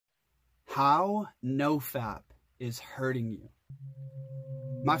How NO-FAP is hurting you.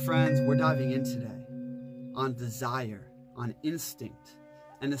 My friends, we're diving in today on desire, on instinct,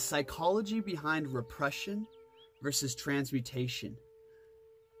 and the psychology behind repression versus transmutation.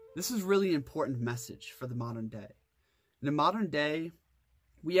 This is a really important message for the modern day. In the modern day,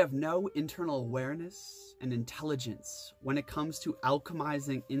 we have no internal awareness and intelligence when it comes to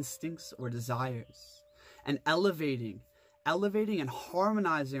alchemizing instincts or desires and elevating and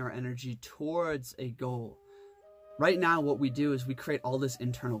harmonizing our energy towards a goal. Right now, what we do is we create all this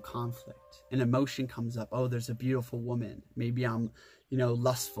internal conflict. An emotion comes up. Oh, there's a beautiful woman. Maybe I'm,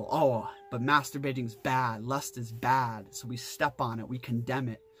 lustful. Oh, but masturbating's bad. Lust is bad. So we step on it. We condemn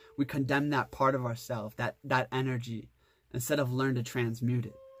it. We condemn that part of ourselves, that energy, instead of learn to transmute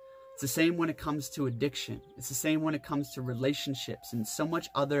it. It's the same when it comes to addiction. It's the same when it comes to relationships and so much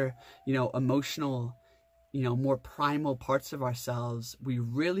other, emotional, more primal parts of ourselves we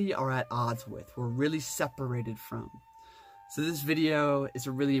really are at odds with. We're really separated from. So this video is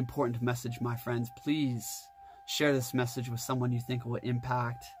a really important message, my friends. Please share this message with someone you think will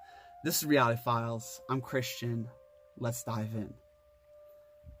impact. This is Reality Files. I'm Christian. Let's dive in.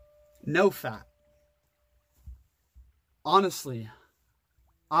 NO-FAP. Honestly,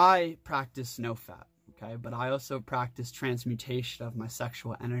 I practice NO-FAP, okay? But I also practice transmutation of my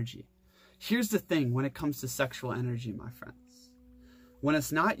sexual energy. Here's the thing when it comes to sexual energy, my friends. When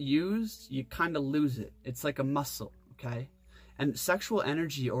it's not used, you kind of lose it. It's like a muscle, okay? And sexual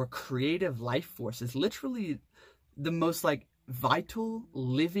energy or creative life force is literally the most vital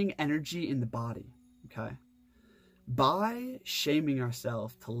living energy in the body, okay? By shaming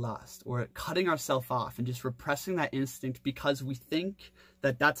ourselves to lust or cutting ourselves off and just repressing that instinct because we think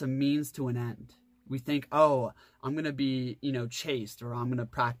that that's a means to an end. We think, oh, I'm going to be, chaste, or I'm going to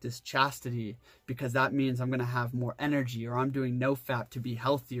practice chastity because that means I'm going to have more energy, or I'm doing NO-FAP to be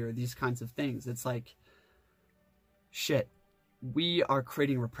healthier, these kinds of things. It's like, shit, we are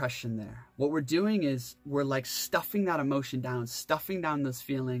creating repression there. What we're doing is we're stuffing that emotion down, stuffing down those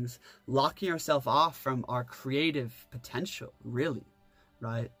feelings, locking ourselves off from our creative potential, really,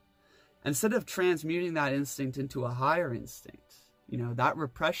 right? Instead of transmuting that instinct into a higher instinct, that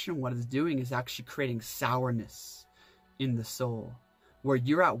repression, what it's doing is actually creating sourness in the soul, where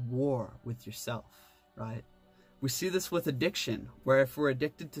you're at war with yourself, right? We see this with addiction, where if we're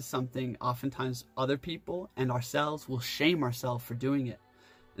addicted to something, oftentimes other people and ourselves will shame ourselves for doing it,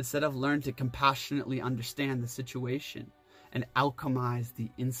 instead of learn to compassionately understand the situation and alchemize the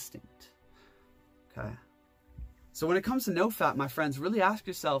instinct, okay? So when it comes to NO-FAP, my friends, really ask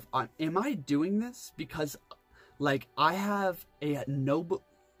yourself, am I doing this because I have a noble...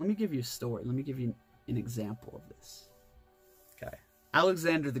 Let me give you a story. Let me give you an example of this. Okay.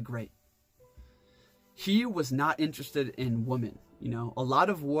 Alexander the Great. He was not interested in women. A lot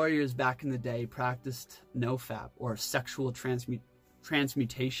of warriors back in the day practiced NO-FAP or sexual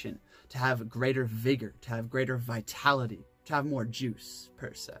transmutation to have greater vigor, to have greater vitality, to have more juice,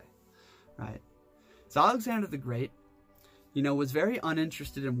 per se. Right? So Alexander the Great, was very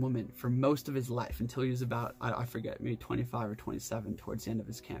uninterested in women for most of his life until he was about, I forget, maybe 25 or 27 towards the end of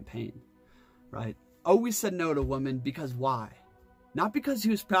his campaign, right? Always said no to women because why? Not because he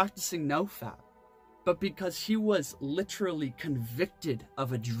was practicing NO-FAP, but because he was literally convicted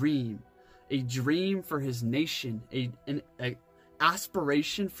of a dream for his nation, an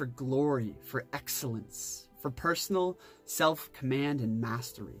aspiration for glory, for excellence, for personal self-command and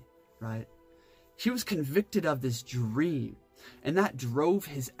mastery, right? He was convicted of this dream, and that drove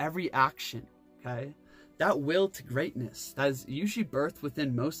his every action, okay? That will to greatness, that is usually birthed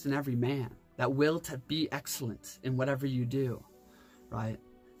within most and every man. That will to be excellent in whatever you do, right?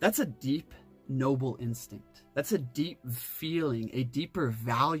 That's a deep, noble instinct. That's a deep feeling, a deeper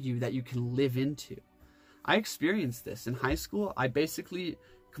value that you can live into. I experienced this in high school. I basically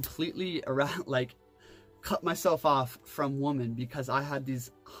completely cut myself off from women because I had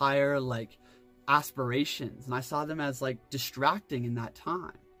these higher, aspirations, and I saw them as distracting in that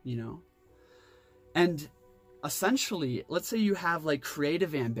time, and essentially, let's say you have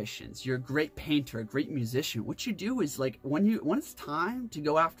creative ambitions, you're a great painter, a great musician. What you do is when it's time to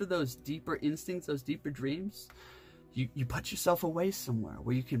go after those deeper instincts, those deeper dreams, you put yourself away somewhere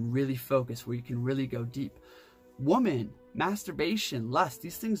where you can really focus, where you can really go deep. Woman, masturbation, lust,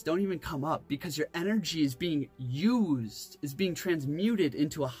 these things don't even come up because your energy is being used, is being transmuted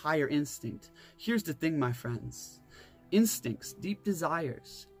into a higher instinct. Here's the thing, my friends. Instincts, deep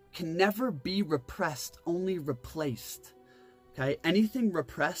desires, can never be repressed, only replaced. Okay? Anything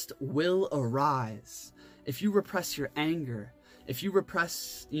repressed will arise. If you repress your anger, if you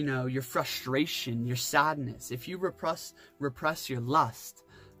repress, your frustration, your sadness, if you repress your lust,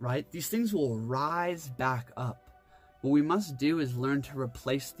 right? These things will rise back up. What we must do is learn to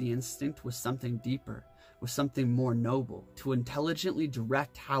replace the instinct with something deeper, with something more noble, to intelligently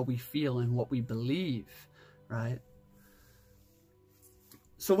direct how we feel and what we believe, right?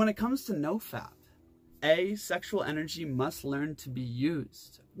 So when it comes to NO-FAP, sexual energy must learn to be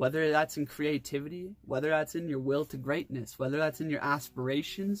used, whether that's in creativity, whether that's in your will to greatness, whether that's in your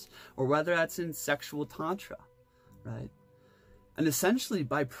aspirations, or whether that's in sexual Tantra, right? And essentially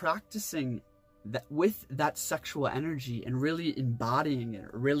by practicing that with that sexual energy and really embodying it,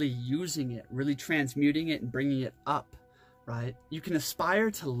 really using it, really transmuting it and bringing it up, right? You can aspire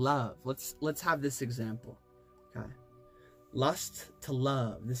to love. Let's have this example, okay? Lust to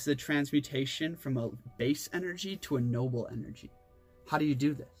love. This is a transmutation from a base energy to a noble energy. How do you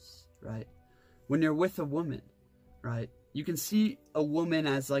do this, right? When you're with a woman, right? You can see a woman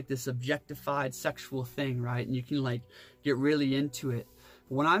as like this objectified sexual thing, right? And you can like get really into it.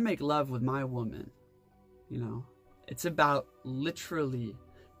 But when I make love with my woman, you know, it's about literally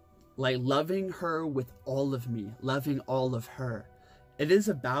like loving her with all of me, loving all of her. It is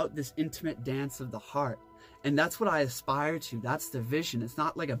about this intimate dance of the heart. And that's what I aspire to. That's the vision. It's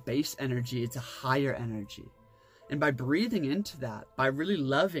not like a base energy, it's a higher energy. And by breathing into that, by really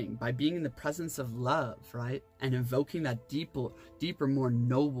loving, by being in the presence of love, right? And invoking that deeper, more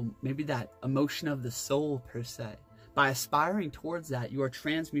noble, maybe that emotion of the soul per se. By aspiring towards that, you are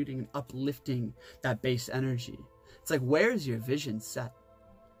transmuting and uplifting that base energy. It's like, where's your vision set?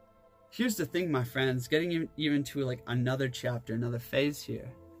 Here's the thing, my friends, getting even to like another chapter, another phase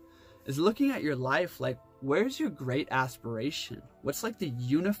here, is looking at your life like, where's your great aspiration? What's like the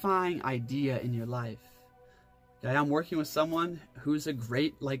unifying idea in your life? Okay, I'm working with someone who's a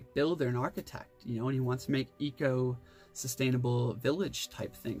great like builder and architect, you know, and he wants to make eco-sustainable village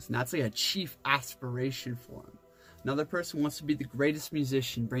type things. And that's like a chief aspiration for him. Another person wants to be the greatest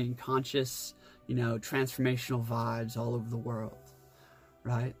musician, bringing conscious, you know, transformational vibes all over the world,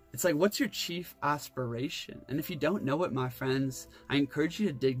 right? It's like, what's your chief aspiration? And if you don't know it, my friends, I encourage you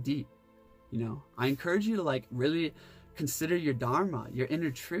to dig deep. You know, I encourage you to like really consider your dharma, your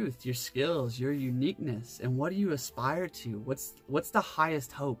inner truth, your skills, your uniqueness, and what do you aspire to? What's the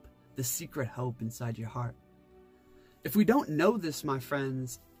highest hope, the secret hope inside your heart? If we don't know this, my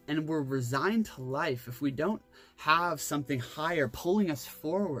friends, and we're resigned to life, if we don't have something higher pulling us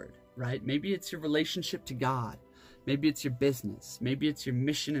forward, right? Maybe it's your relationship to God. Maybe it's your business. Maybe it's your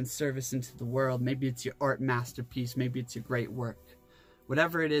mission and service into the world. Maybe it's your art masterpiece. Maybe it's your great work.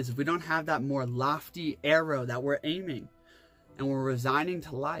 Whatever it is, if we don't have that more lofty arrow that we're aiming and we're resigning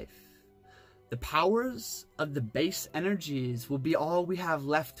to life, the powers of the base energies will be all we have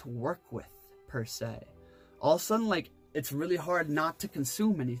left to work with, per se. All of a sudden, like, it's really hard not to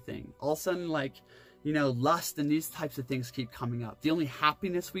consume anything. All of a sudden, like, you know, lust and these types of things keep coming up. The only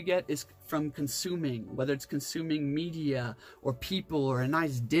happiness we get is from consuming, whether it's consuming media or people or a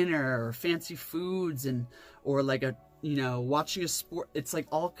nice dinner or fancy foods or like a, you know, watching a sport. It's like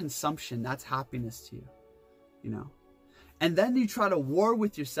all consumption. That's happiness to you, you know. And then you try to war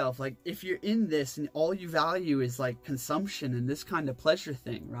with yourself. Like, if you're in this and all you value is like consumption and this kind of pleasure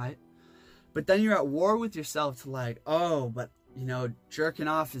thing, right? But then you're at war with yourself to like, oh, but, you know, jerking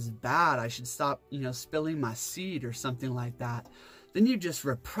off is bad. I should stop, you know, spilling my seed or something like that. Then you just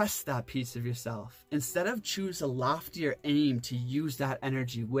repress that piece of yourself. Instead of choose a loftier aim to use that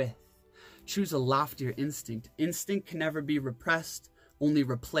energy with. Choose a loftier instinct. Instinct can never be repressed, only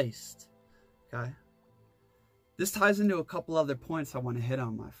replaced. Okay? This ties into a couple other points I want to hit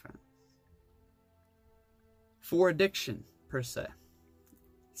on, my friend. For addiction, per se.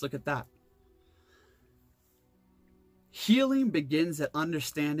 Let's look at that. Healing begins at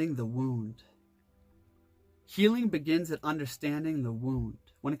understanding the wound. Healing begins at understanding the wound.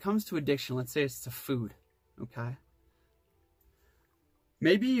 When it comes to addiction, let's say it's to food, okay?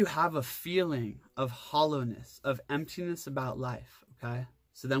 Maybe you have a feeling of hollowness, of emptiness about life, okay?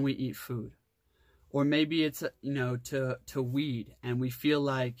 So then we eat food. Or maybe it's, you know, to weed, and we feel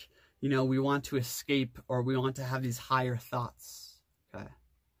like, you know, we want to escape or we want to have these higher thoughts, okay?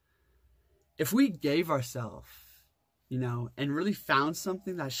 If we gave ourselves, you know, and really found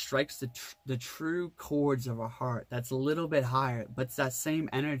something that strikes the true chords of our heart, that's a little bit higher, but it's that same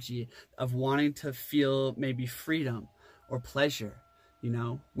energy of wanting to feel maybe freedom or pleasure, you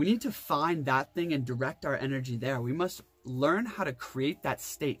know, we need to find that thing and direct our energy there. We must learn how to create that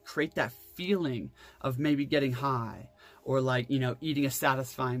state, create that feeling of maybe getting high or like, you know, eating a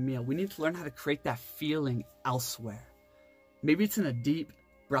satisfying meal. We need to learn how to create that feeling elsewhere. Maybe it's in a deep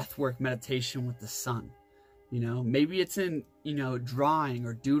breathwork meditation with the sun. You know, maybe it's in you know, drawing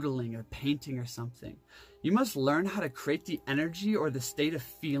or doodling or painting or something. You must learn how to create the energy or the state of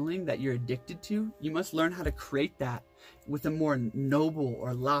feeling that you're addicted to. You must learn how to create that with a more noble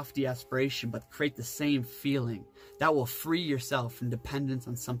or lofty aspiration, but create the same feeling that will free yourself from dependence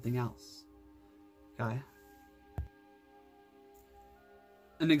on something else. Okay?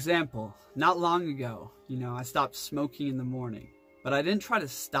 An example, not long ago, you know, I stopped smoking in the morning, but I didn't try to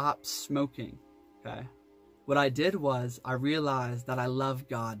stop smoking, okay? What I did was I realized that I love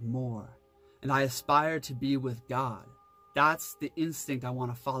God more, and I aspire to be with God. That's the instinct I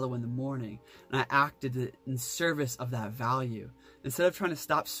want to follow in the morning, and I acted in service of that value. Instead of trying to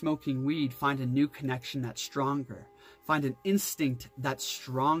stop smoking weed, find a new connection that's stronger. Find an instinct that's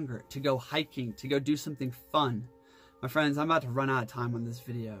stronger to go hiking, to go do something fun. My friends, I'm about to run out of time on this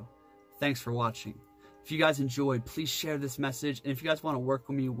video. Thanks for watching. If you guys enjoyed, please share this message. And if you guys want to work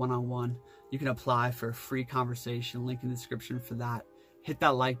with me one-on-one, you can apply for a free conversation. Link in the description for that. Hit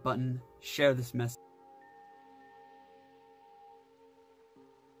that like button. Share this message.